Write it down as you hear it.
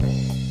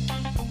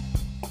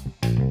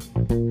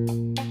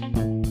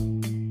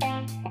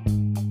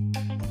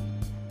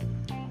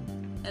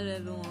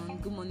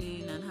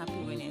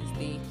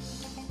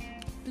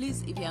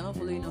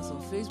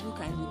Facebook,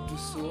 kindly do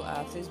so.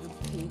 Our Facebook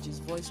page is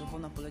Voice of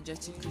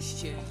Unapologetic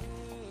Christian.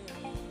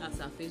 That's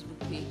our Facebook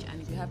page.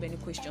 And if you have any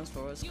questions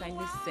for us,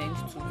 kindly send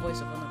to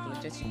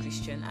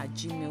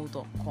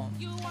voiceofunapologeticchristian@gmail.com.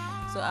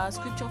 So our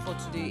scripture for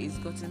today is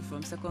gotten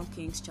from 2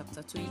 Kings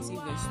chapter 20,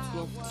 verse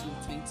 12 to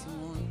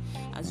 21.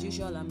 As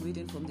usual, I'm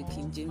reading from the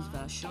King James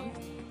Version.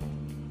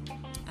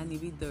 And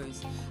it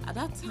reads, "At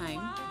that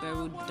time,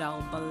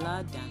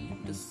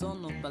 Berodalbaladan, the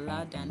son of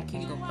Baladan,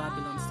 king of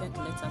Babylon, sent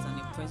letters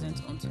and a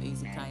present unto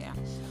Hezekiah.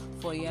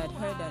 For he had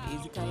heard that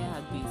Hezekiah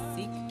had been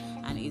sick,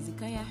 and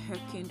Hezekiah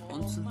hearkened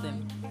unto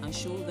them, and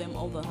showed them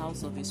all the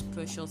house of his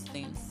precious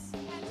things,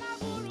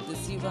 the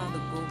silver and the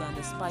gold, and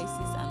the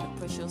spices, and the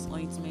precious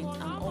ointment,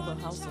 and all the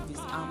house of his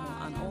armor,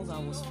 and all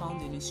that was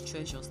found in his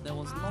treasures. There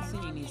was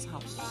nothing in his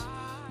house,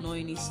 nor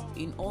in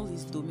all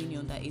his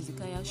dominion, that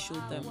Hezekiah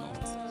showed them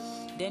not.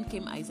 Then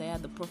came Isaiah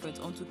the prophet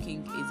unto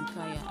King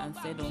Hezekiah, and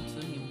said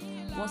unto him,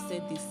 What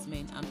said these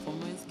men, and from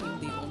whence came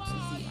they unto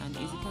thee? And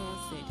Hezekiah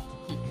said,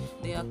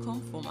 They are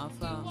come from a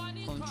far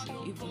country,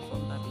 even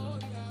from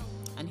Babylon.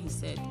 And he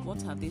said,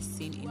 What have they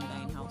seen in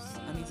thine house?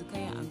 And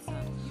Hezekiah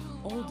answered,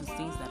 All the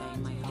things that are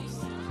in my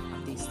house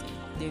have they seen.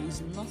 There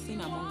is nothing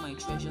among my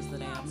treasures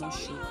that I have not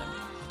showed them.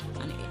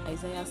 And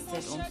Isaiah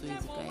said unto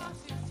Hezekiah,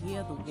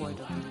 Hear the word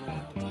of the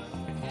Lord.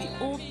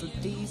 Behold, the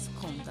days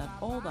come that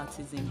all that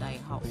is in thy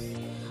house,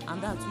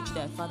 and that which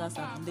thy fathers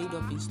have laid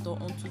up in store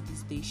unto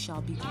this day,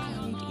 shall be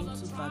carried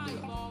into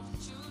Babylon.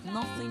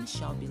 Nothing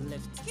shall be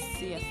left,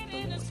 saith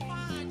the Lord.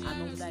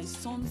 And of thy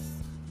sons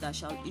that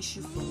shall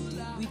issue from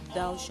thee, which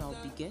thou shalt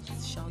beget,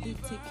 shall they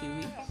take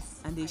away,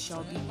 and they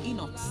shall be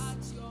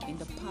eunuchs in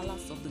the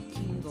palace of the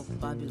king of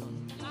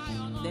Babylon.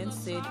 Then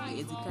said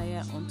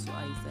Hezekiah unto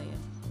Isaiah,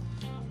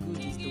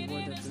 Good is the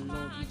word of the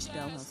Lord which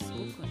thou hast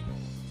spoken.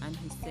 And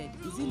he said,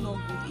 Is it not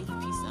good if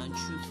peace and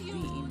truth be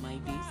in my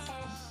days?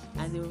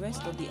 And the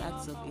rest of the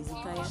acts of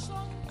Hezekiah,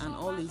 and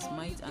all his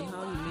might, and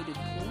how he made a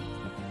pool,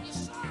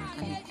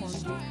 and a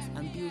conduit,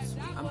 and built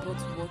and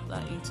brought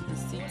water into the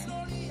city,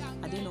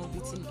 are they not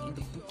written in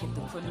the book of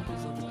the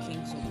Chronicles of the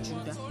Kings of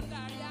Judah?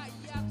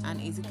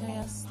 And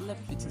Hezekiah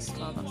slept with his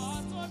fathers,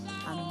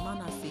 and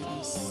Manasseh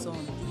his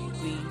son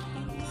reigned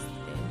in his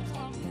stead.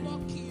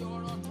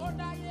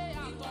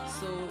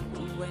 So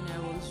when I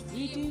was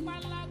reading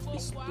the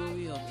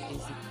story of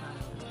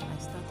Hezekiah, I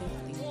started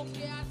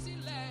thinking,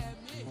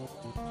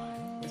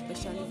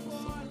 especially for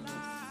some of us.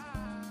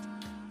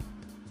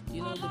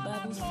 You know, the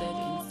Bible said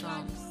in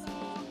Psalms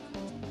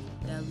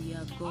that we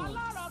are gods,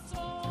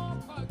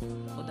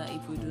 but that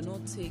if we do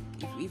not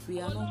if we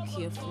are not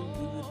careful,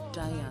 we will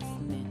die as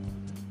men.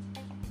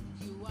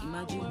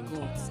 Imagine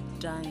gods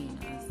dying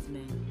as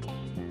men.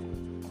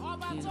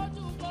 You know,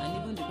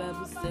 and even the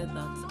Bible said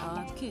that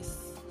our case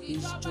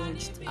is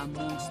judged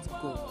amongst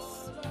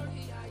gods,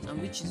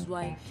 and which is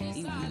why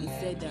he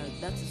said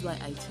that is why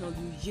I tell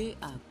you, ye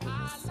are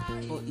gods,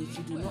 but if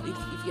you do not,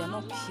 if you are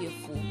not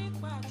careful,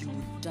 you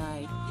will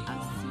die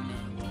as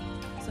men.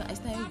 So I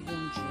started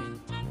wondering,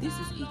 this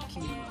is a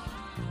king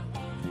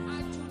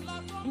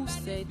who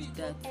said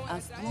that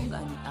as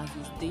long as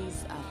his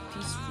days are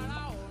peaceful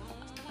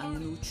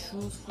and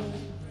truthful,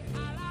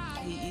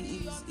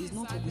 he is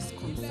not of his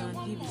concern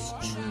if his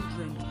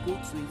children go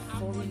to a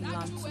foreign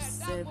land to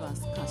serve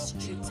as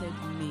castrated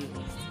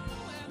males,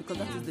 because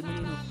that is the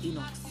meaning of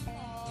eunuchs.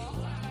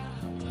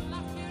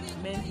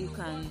 Men who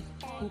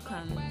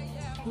can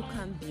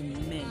be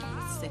men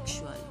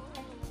sexually.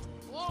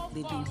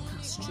 They've been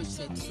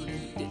castrated, so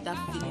that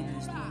feeling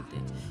is not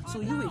there. So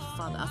you,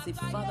 as a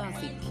father,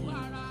 as a king,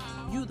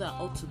 you that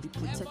ought to be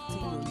protecting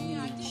your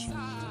lineage,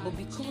 but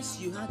because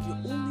you had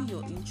only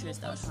your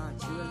interest at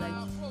heart, you were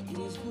like, it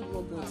is good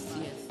what God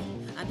says.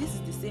 And this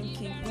is the same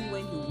king who,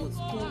 when he was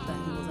told that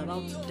he was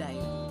about to die,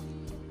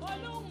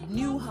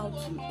 knew how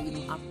to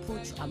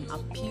approach and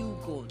appeal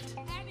God.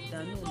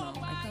 That no, now I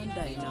can't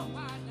die now.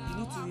 You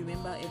need to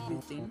remember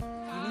everything.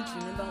 You need to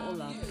remember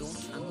all I've done.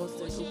 And God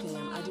said, okay,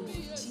 I'm adding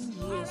 15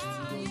 years to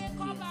your years.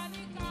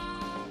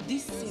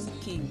 This same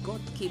king,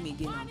 God came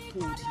again and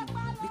told him,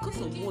 because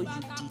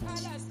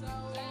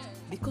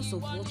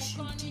of what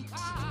you did,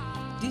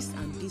 this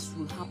and this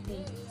will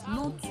happen,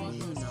 not to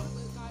you now,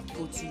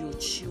 but to your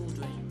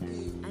children.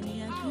 And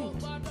he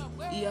agreed.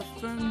 He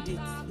affirmed it.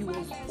 He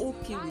was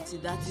okay with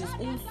it, that his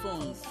own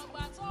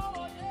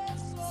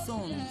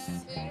sons,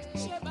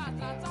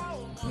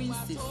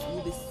 princes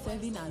will be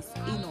serving as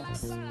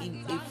eunuchs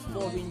in a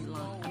foreign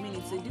land. I mean,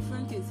 it's a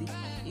different case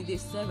if they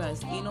serve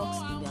as eunuchs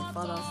in their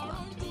father's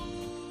land.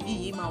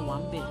 It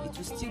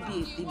will still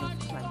be a thing of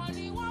pride.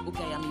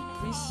 Okay, I am a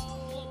priest,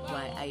 but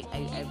I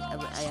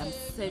am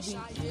serving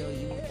in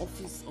the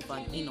office of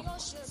an eunuch.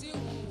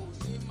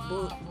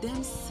 But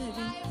them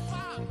serving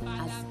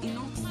as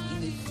eunuchs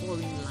in a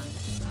foreign land,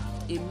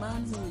 a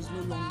man who is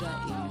no longer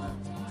a man,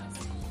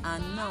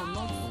 and now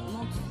not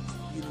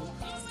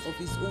of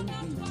his own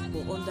will,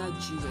 but under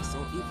duress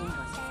or even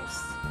by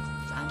force.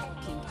 And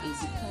King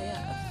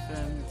Hezekiah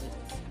affirmed it,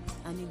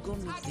 and it got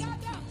me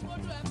thinking,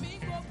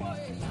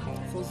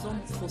 For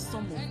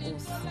some of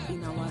us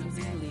in our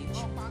village,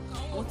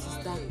 what is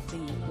that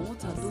thing?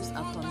 What are those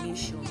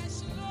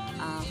affirmations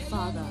our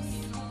fathers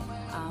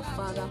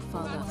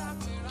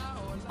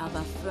have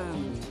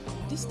affirmed?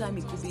 This time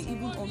it could be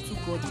even unto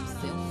God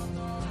Himself.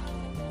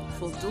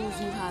 For those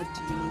who had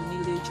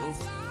lineage of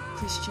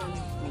Christian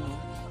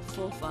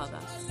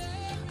forefathers.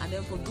 And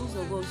then for those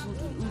of us who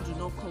do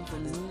not come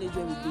from the lineage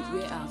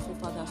where our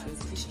forefathers were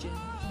Christian,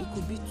 it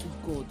could be to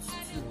gods, to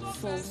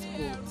false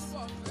gods.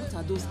 What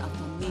are those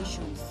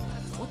affirmations?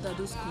 What are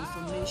those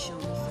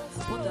confirmations?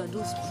 What are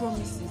those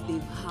promises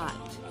they've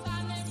had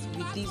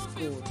with these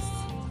gods?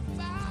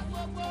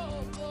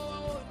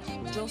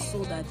 Just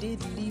so that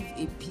they'd live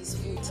a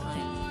peaceful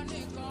time,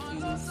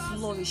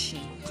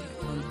 flourishing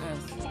on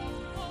earth.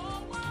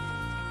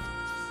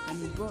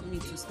 And it brought me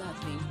to start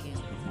thinking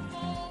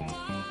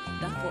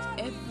that for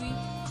every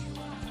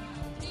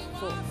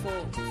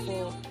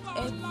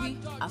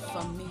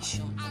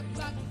affirmation,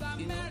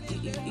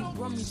 it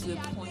brought me to the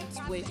point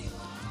where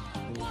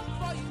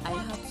I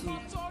had to,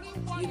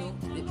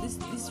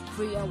 this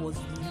prayer was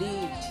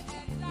laid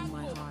in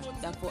my heart,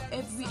 that for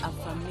every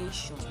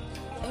affirmation,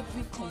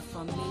 every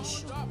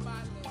confirmation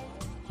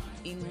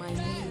in my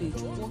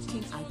lineage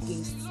working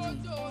against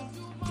me,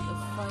 the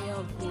fire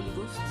of the Holy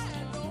Ghost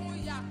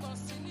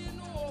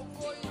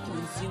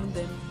consume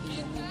them in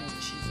the name of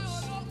Jesus.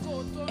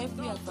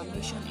 Every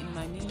affirmation in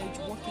my lineage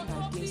working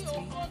against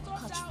me,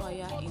 catch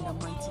fire in the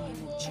mighty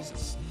name of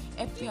Jesus.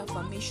 Every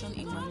affirmation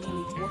in my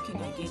lineage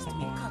working against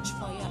me, catch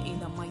fire in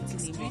the mighty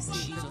name of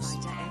Jesus.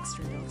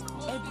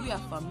 Every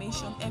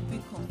affirmation,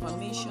 every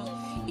confirmation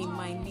in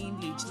my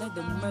lineage, let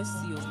the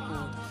mercy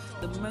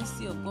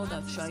of God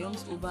that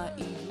triumphs over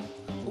evil,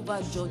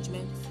 over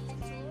judgment,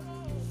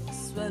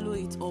 swallow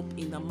it up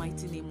in the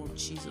mighty name of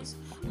Jesus.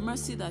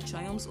 Mercy that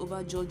triumphs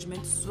over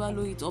judgment,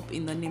 swallow it up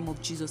in the name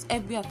of Jesus.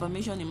 Every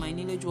affirmation in my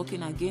lineage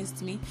working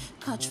against me,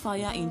 catch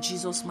fire in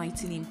Jesus'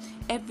 mighty name.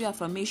 Every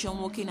affirmation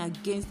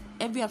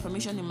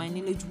in my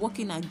lineage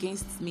working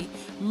against me,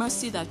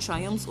 mercy that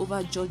triumphs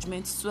over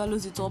judgment,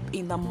 swallows it up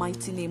in the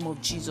mighty name of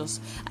Jesus.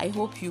 I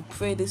hope you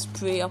pray these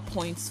prayer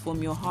points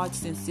from your heart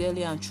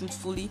sincerely and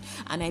truthfully,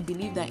 and I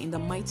believe that in the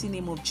mighty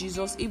name of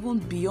Jesus, even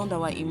beyond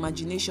our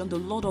imagination, the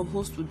Lord of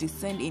hosts will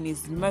descend in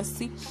His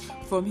mercy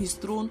from His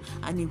throne,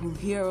 and He will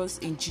hear us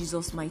in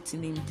Jesus' mighty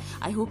name.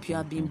 I hope you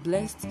have been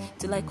blessed.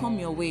 Till I come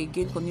your way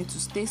again, continue to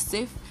stay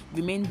safe,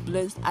 remain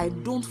blessed. I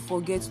don't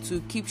forget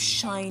to keep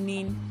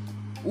shining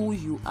who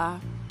you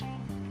are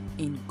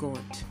in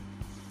God.